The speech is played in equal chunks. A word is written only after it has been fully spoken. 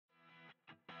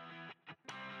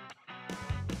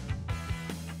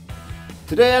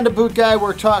Today on The Boot Guy,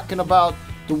 we're talking about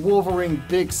the Wolverine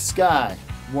Big Sky,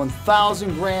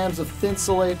 1,000 grams of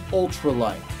Thinsulate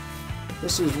Ultralight.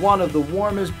 This is one of the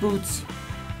warmest boots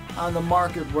on the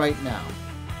market right now.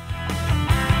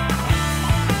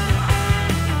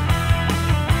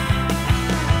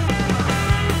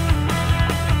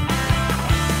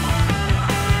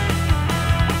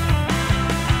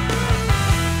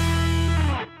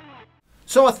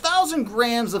 So 1,000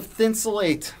 grams of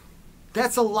Thinsulate,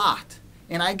 that's a lot.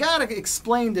 And I gotta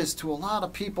explain this to a lot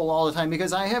of people all the time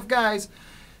because I have guys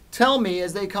tell me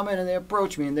as they come in and they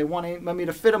approach me and they want me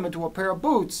to fit them into a pair of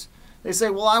boots. They say,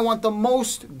 well, I want the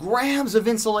most grams of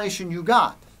insulation you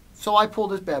got. So I pull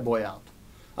this bad boy out.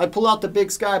 I pull out the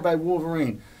Big Sky by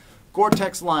Wolverine.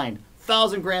 Gore-Tex lined,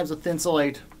 1,000 grams of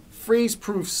Thinsulate,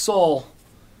 freeze-proof sole,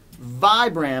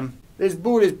 Vibram. This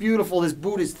boot is beautiful, this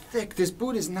boot is thick, this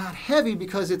boot is not heavy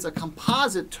because it's a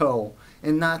composite toe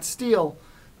and not steel,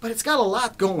 but it's got a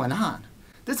lot going on.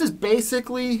 This is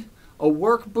basically a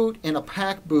work boot and a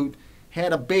pack boot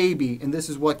had a baby, and this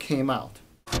is what came out.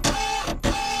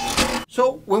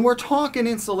 So when we're talking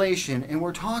insulation and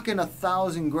we're talking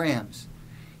 1,000 grams,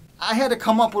 I had to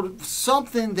come up with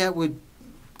something that would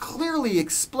clearly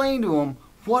explain to them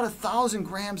what 1,000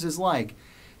 grams is like.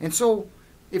 And so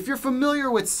if you're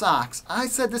familiar with socks, I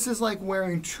said this is like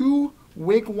wearing 2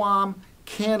 Wigwam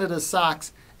Canada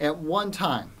socks at one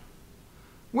time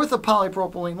with a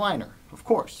polypropylene liner, of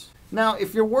course. Now,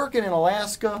 if you're working in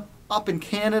Alaska, up in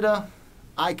Canada,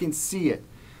 I can see it.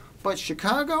 But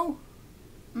Chicago?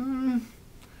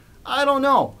 I don't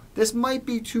know. This might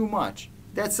be too much.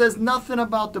 That says nothing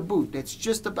about the boot. It's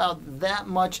just about that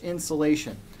much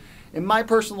insulation. In my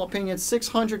personal opinion,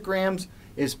 600 grams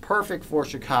is perfect for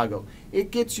Chicago. It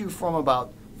gets you from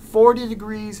about 40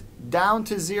 degrees down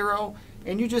to 0,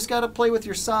 and you just got to play with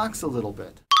your socks a little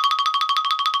bit.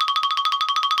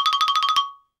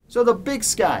 So the Big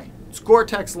Sky, it's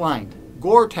Gore-Tex lined.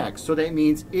 Gore-Tex, so that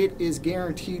means it is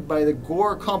guaranteed by the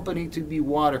Gore company to be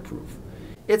waterproof.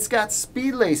 It's got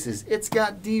speed laces, it's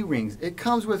got D-rings, it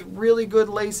comes with really good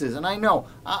laces, and I know,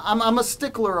 I'm a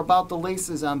stickler about the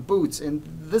laces on boots, and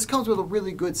this comes with a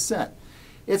really good set.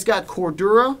 It's got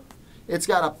Cordura, it's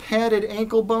got a padded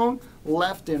ankle bone,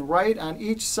 left and right on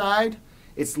each side.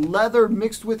 It's leather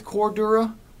mixed with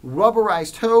Cordura,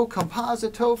 rubberized toe,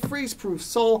 composite toe, freeze-proof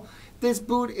sole. This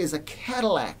boot is a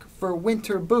Cadillac for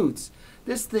winter boots.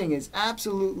 This thing is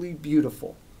absolutely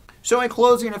beautiful. So in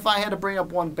closing, if I had to bring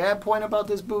up one bad point about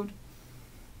this boot,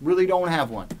 really don't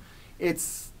have one.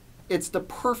 It's the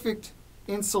perfect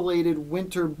insulated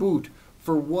winter boot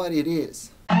for what it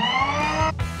is.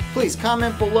 Please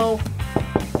comment below,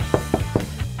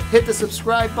 hit the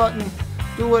subscribe button,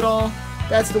 do it all.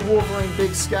 That's the Wolverine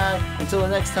Big Sky. Until the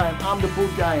next time, I'm the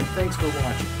Boot Guy, and thanks for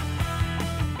watching.